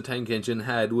Thomas the Tank Engine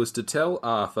had was to tell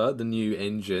Arthur, the new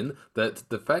engine, that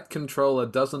the Fat Controller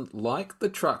doesn't like the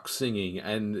trucks singing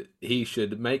and he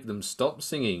should make them stop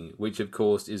singing, which of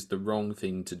course is the wrong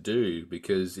thing to do,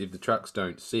 because if the trucks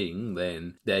don't sing,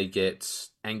 then they get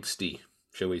angsty,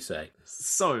 shall we say.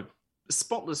 So,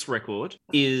 Spotless Record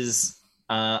is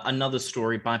another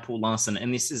story by Paul Larson,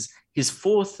 and this is his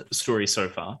fourth story so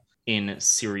far in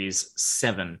Series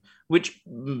 7, which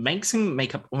makes him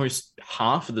make up almost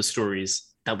half of the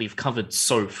stories that we've covered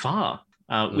so far,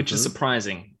 which is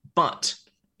surprising. But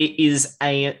it is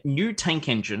a new tank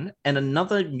engine and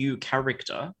another new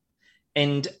character.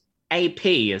 And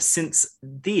AP, since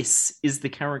this is the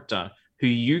character who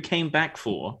you came back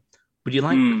for, would you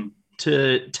like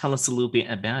to tell us a little bit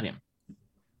about him?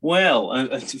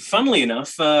 Well, funnily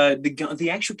enough, the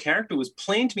actual character was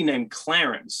planned to be named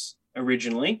Clarence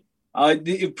originally. A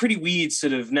pretty weird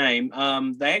sort of name.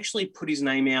 They actually put his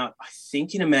name out, I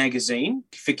think, in a magazine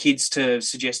for kids to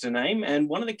suggest a name. And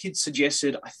one of the kids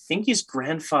suggested, I think his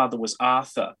grandfather was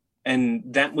Arthur. And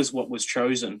that was what was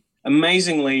chosen.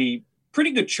 Amazingly,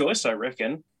 pretty good choice, I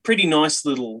reckon. Pretty nice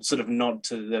little sort of nod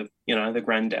to the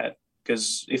granddad.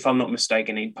 Because if I'm not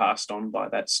mistaken, he'd passed on by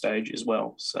that stage as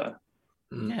well. So...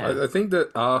 I think that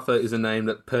Arthur is a name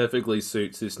that perfectly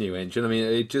suits this new engine. I mean,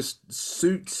 it just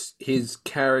suits his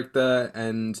character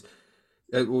and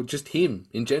just him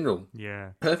in general.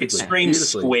 Yeah. Perfectly. It screams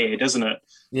square, doesn't it?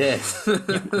 Yes.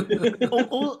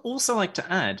 Also like to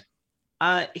add,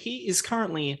 he is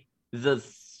currently the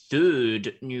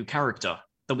third new character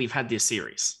that we've had this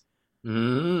series.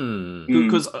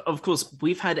 Because, of course,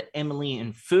 we've had Emily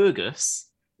and Fergus,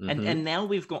 and now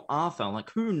we've got Arthur. Like,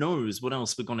 who knows what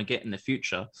else we're going to get in the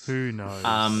future? Who knows?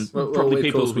 Probably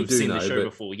people who've seen the show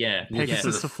before. Yeah,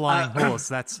 Pegasus the flying horse.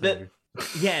 That's who.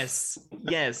 Yes.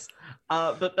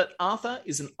 But Arthur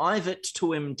is an Ivet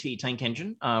 2MT tank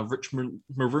engine, rich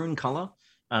maroon color,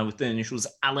 with the initials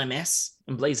LMS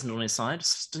emblazoned on his side,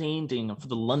 standing for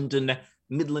the London,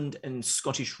 Midland, and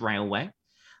Scottish Railway.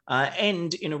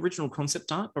 And in original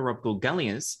concept art by Rob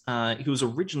Gorgalias, he was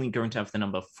originally going to have the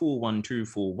number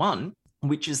 41241,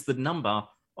 which is the number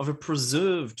of a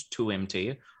preserved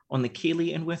 2MT on the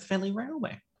Keighley and Worth Valley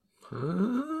Railway.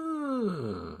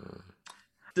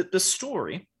 The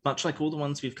story, much like all the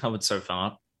ones we've covered so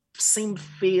far, seemed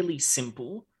fairly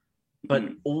simple,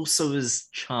 but also is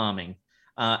charming.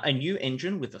 A new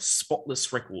engine with a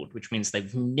spotless record, which means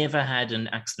they've never had an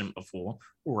accident before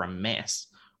or a mess,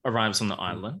 arrives on the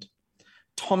island.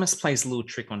 Thomas plays a little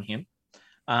trick on him.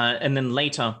 And then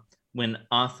later, when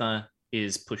Arthur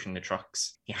is pushing the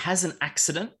trucks, he has an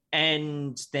accident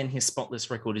and then his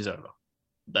spotless record is over.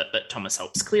 But Thomas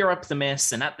helps clear up the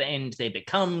mess, and at the end, they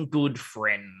become good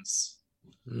friends.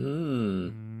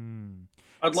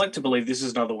 I'd like to believe this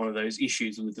is another one of those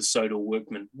issues with the Sodor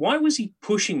workman. Why was he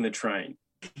pushing the train?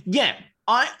 Yeah,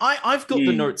 I've got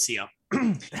the notes here.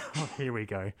 Oh, here we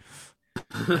go.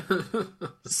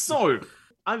 So,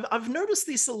 I've noticed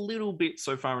this a little bit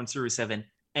so far in Series 7,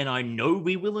 and I know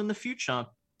we will in the future.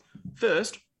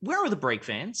 First, where are the brake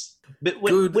fans? But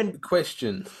Good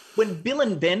question. When Bill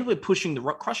and Ben were pushing the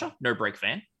rock crusher, no brake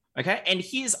fan. Okay, and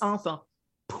here's Arthur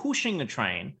pushing a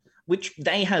train, which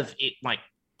they have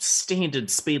standard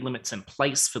speed limits in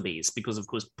place for these because, of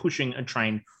course, pushing a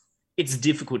train, it's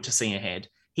difficult to see ahead.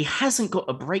 He hasn't got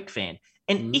a brake fan,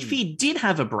 and if he did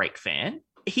have a brake fan,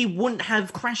 he wouldn't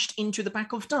have crashed into the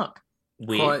back of Duck.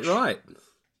 Quite right.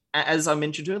 As I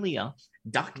mentioned earlier,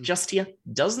 Duck just here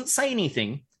doesn't say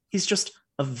anything. He's just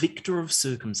a victor of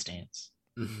circumstance.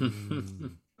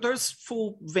 Those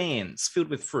 4 vans filled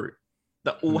with fruit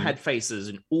that all had faces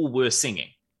and all were singing.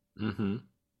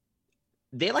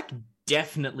 They're like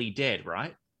definitely dead,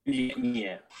 right?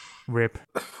 Yeah. Rip.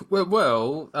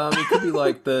 Well, it could be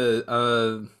like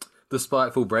the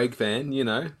spiteful brake van, you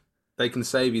know. They can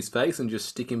save his face and just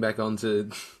stick him back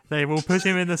onto... They will put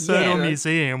him in the Sodor Yeah.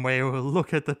 Museum where he will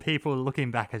look at the people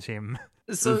looking back at him.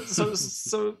 So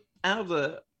out of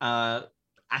the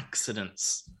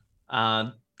accidents,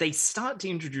 they start to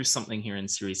introduce something here in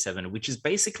Series 7, which is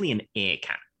basically an air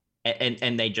cannon.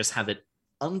 And they just have it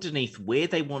underneath where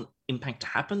they want impact to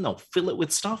happen. They'll fill it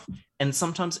with stuff, and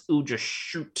sometimes it'll just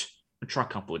shoot a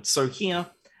truck upwards. So here,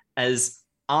 as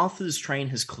Arthur's train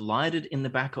has collided in the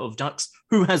back of Duck's,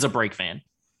 who has a brake van,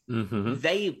 It was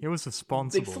they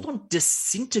responsible. full on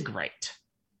disintegrate.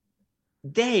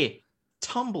 They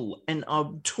tumble and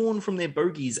are torn from their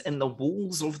bogies and the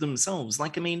walls of themselves.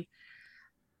 Like, I mean,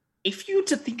 if you were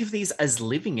to think of these as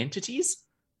living entities,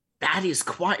 that is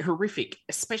quite horrific,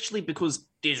 especially because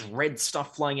there's red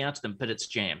stuff flying out of them, but it's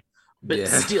jam. But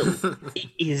still, it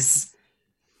is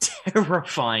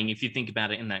terrifying if you think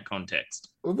about it in that context.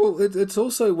 Well, it's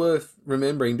also worth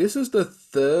remembering, this is the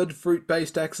 3rd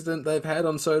fruit-based accident they've had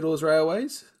on Sodor's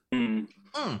railways.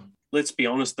 Let's be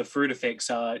honest, the fruit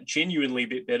effects are genuinely a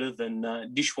bit better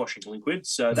than dishwashing liquid,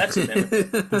 so that's a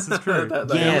benefit. This is true.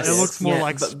 Yes, It looks more yeah,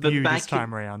 like but spew back this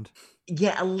time around.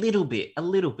 Yeah, a little bit.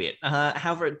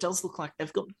 However, it does look like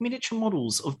they've got miniature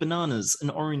models of bananas and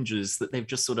oranges that they've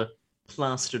just sort of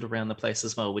plastered around the place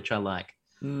as well, which I like.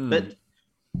 But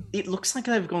it looks like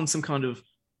they've gone some kind of,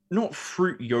 not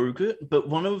fruit yogurt, but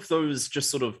one of those just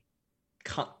sort of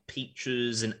cut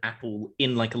peaches and apple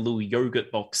in like a little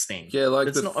yogurt box thing. Yeah, like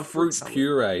It's the not a fruit salad.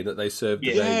 puree that they serve to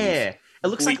babies. Yeah. It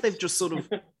looks like they've just sort of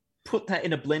put that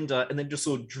in a blender and then just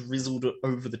sort of drizzled it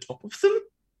over the top of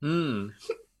them.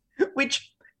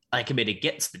 Which, I admit, it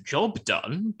gets the job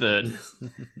done, but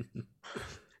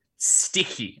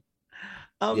sticky.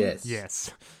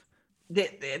 Yes. There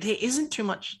isn't too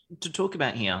much to talk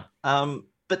about here.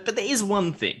 But there is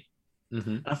one thing.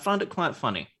 And I find it quite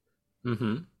funny.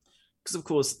 Because, of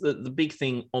course, the big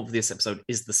thing of this episode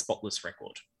is the spotless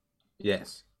record.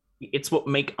 Yes. It's what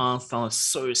make Arthur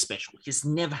so special. He's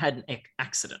never had an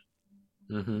accident.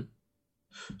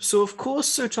 So, of course,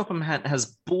 Sir Topham Hatt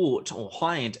has bought or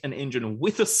hired an engine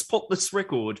with a spotless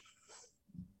record.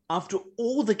 After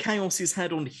all the chaos he's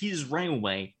had on his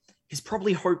railway, he's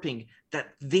probably hoping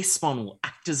that this one will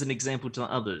act as an example to the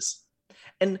others.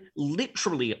 And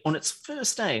literally, on its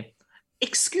first day,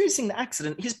 excusing the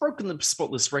accident, he's broken the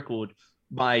spotless record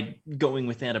by going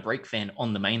without a brake van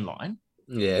on the main line.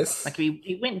 Yes. Like,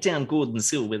 he went down Gordon's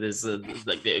Hill where there's a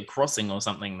crossing or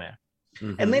something there.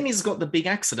 And then he's got the big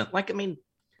accident. Like, I mean,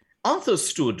 Arthur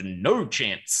stood no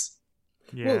chance.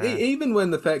 Yeah. Well, even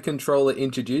when the Fat Controller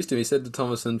introduced him, he said to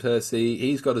Thomas and Percy,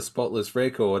 he's got a spotless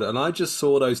record. And I just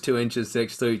saw those 2 engines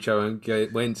next to each other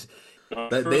and went,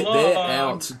 they're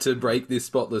out to break this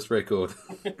spotless record.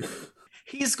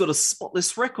 He's got a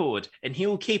spotless record, and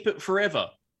he'll keep it forever.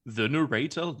 The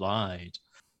narrator lied.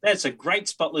 That's a great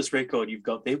spotless record you've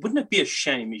got there. Wouldn't it be a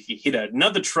shame if you hit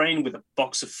another train with a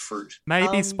box of fruit?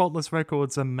 Maybe spotless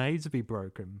records are made to be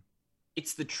broken.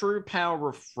 It's the true power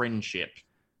of friendship.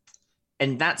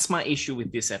 And that's my issue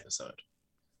with this episode.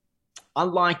 I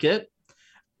like it.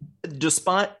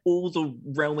 Despite all the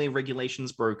railway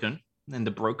regulations broken and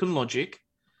the broken logic,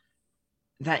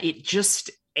 that it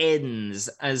just ends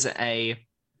as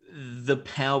the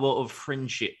power of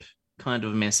friendship kind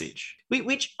of message,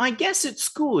 which I guess it's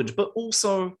good, but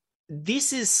also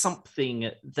this is something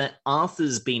that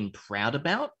Arthur's been proud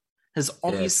about, has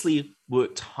obviously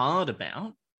worked hard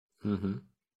about, and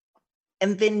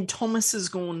then Thomas has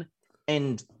gone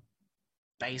and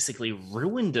basically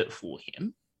ruined it for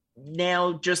him.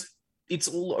 Now just it's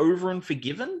all over and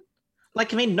forgiven.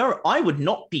 Like, I mean, no, I would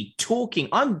not be talking.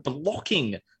 I'm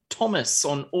blocking Thomas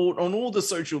on all the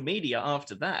social media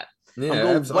after that. Yeah, I'm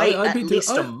going to wait at least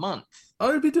a month. I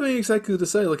would be doing exactly the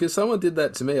same. Like, if someone did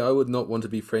that to me, I would not want to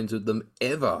be friends with them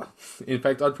ever. In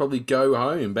fact, I'd probably go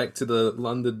home, back to the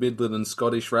London, Midland and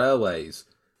Scottish Railways.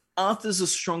 Arthur's a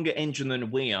stronger engine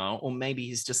than we are, or maybe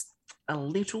he's just a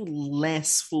little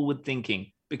less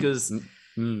forward-thinking, because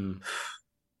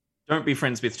don't be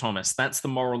friends with Thomas. That's the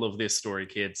moral of this story,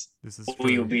 kids. This is Or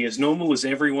you'll be as normal as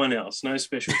everyone else. No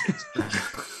special kids.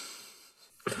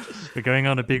 We're going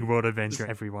on a big world adventure,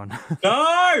 everyone.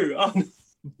 No!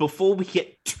 Before we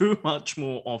get too much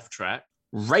more off track,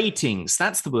 ratings.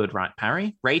 That's the word, right,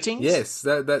 Parry? Ratings? Yes,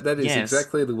 that is Yes.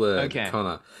 exactly the word, Okay.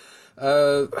 Connor.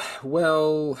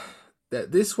 Well,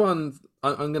 this one,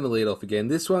 I'm going to lead off again.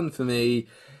 This one for me,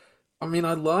 I mean,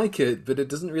 I like it, but it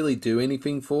doesn't really do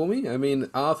anything for me. I mean,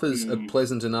 Arthur's a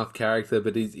pleasant enough character,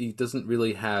 but he doesn't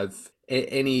really have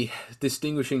any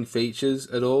distinguishing features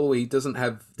at all. He doesn't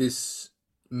have this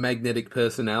magnetic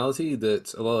personality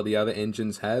that a lot of the other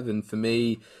engines have, and for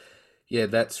me, yeah,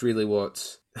 that's really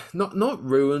what not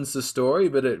ruins the story,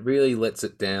 but it really lets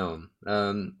it down.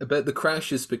 But the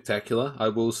crash is spectacular, I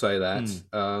will say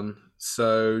that.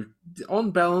 So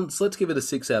on balance, let's give it a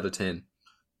 6 out of 10.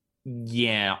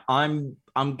 Yeah, I'm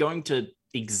going to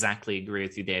exactly agree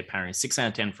with you there, Parry. 6 out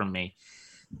of 10 from me.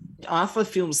 Arthur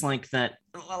feels like that,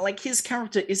 like his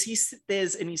character is he sits there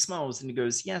and he smiles and he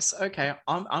goes, yes, okay,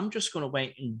 I'm just gonna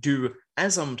wait and do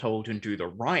as I'm told and do the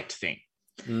right thing.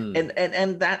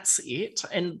 And that's it.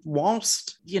 And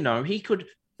whilst, he could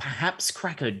perhaps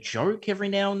crack a joke every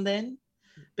now and then,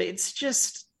 but it's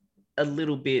just a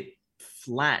little bit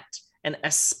flat, and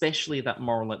especially that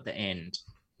moral at the end.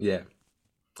 Yeah.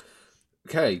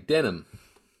 Okay, Denim.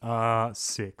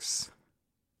 6.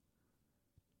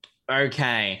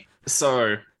 Okay,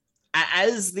 so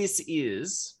as this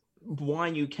is why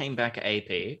you came back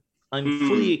AP, I'm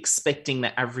fully expecting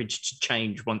the average to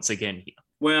change once again here.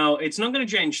 Well, it's not going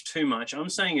to change too much. I'm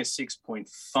saying a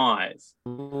 6.5.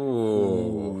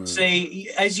 Ooh. See,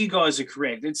 as you guys are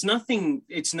correct, it's nothing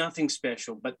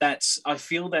special, but I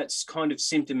feel that's kind of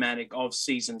symptomatic of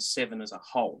season 7 as a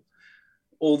whole.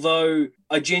 Although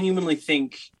I genuinely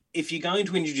think if you're going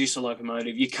to introduce a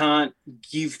locomotive, you can't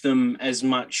give them as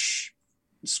much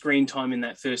screen time in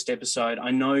that first episode. I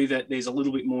know that there's a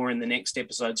little bit more in the next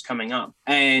episodes coming up.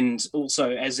 And also,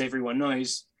 as everyone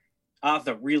knows,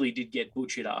 Arthur really did get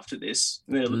butchered after this,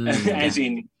 as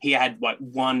in he had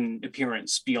one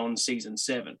appearance beyond season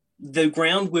 7. The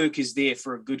groundwork is there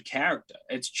for a good character.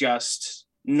 It's just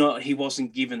he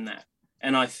wasn't given that.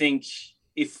 And I think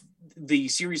if the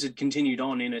series had continued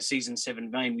on in a season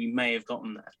 7 vein, we may have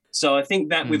gotten that. So I think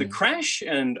that with a crash,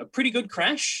 and a pretty good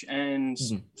crash, and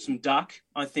some duck,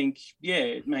 I think,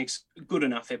 it makes a good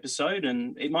enough episode,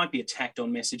 and it might be a tacked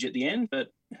on message at the end, but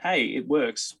hey, it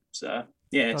works. So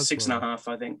yeah, That's 6.5,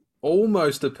 I think.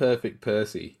 Almost a perfect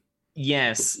Percy.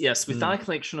 Yes. With our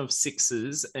collection of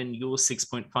 6s and your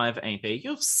 6.5 AP,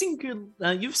 you've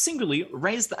singularly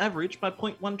raised the average by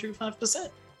 0.125%.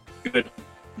 Good.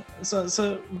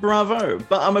 So bravo.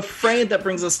 But I'm afraid that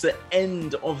brings us to the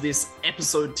end of this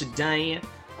episode today.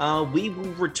 We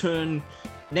will return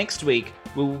next week.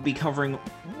 We will be covering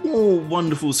more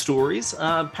wonderful stories.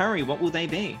 Parry, what will they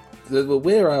be? Well,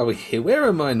 where are we here? Where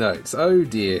are my notes? Oh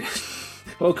dear.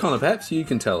 Well, Connor, perhaps you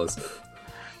can tell us.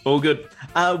 All good.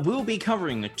 We'll be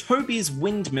covering Toby's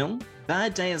Windmill,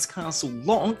 Bad Days Castle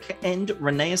Lock, and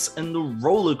Rheneas and the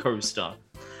Roller Coaster.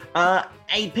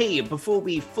 AP, before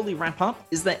we fully wrap up,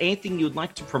 is there anything you'd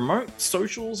like to promote,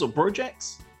 socials or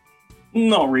projects?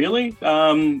 Not really.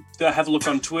 Have a look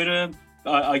on Twitter,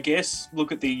 I guess.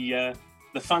 Look at the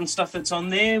fun stuff that's on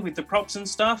there with the props and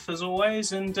stuff, as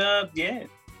always. And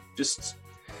just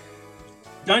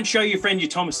don't show your friend your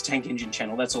Thomas Tank Engine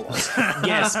channel. That's all.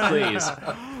 Yes, please.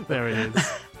 There it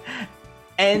is.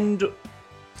 And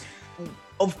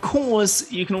of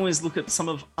course, you can always look at some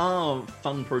of our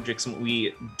fun projects and what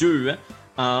we do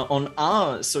on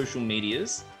our social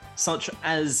medias, such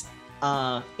as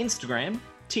Instagram,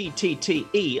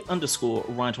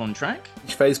 TTTE_right on track.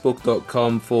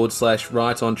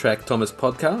 Facebook.com/right on track Thomas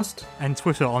podcast. And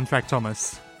Twitter on track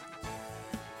Thomas.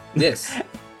 Yes.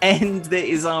 And there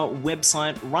is our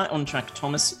website,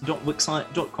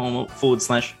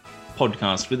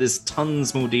 rightontrackthomas.wixsite.com/podcast, where there's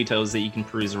tons more details that you can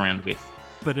peruse around with.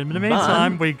 But in the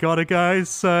meantime, we gotta go.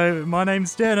 So my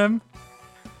name's Denim.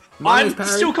 My name's I'm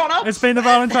Parry. still Connor. It's been the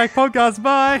Violent Track Podcast.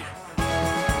 Bye.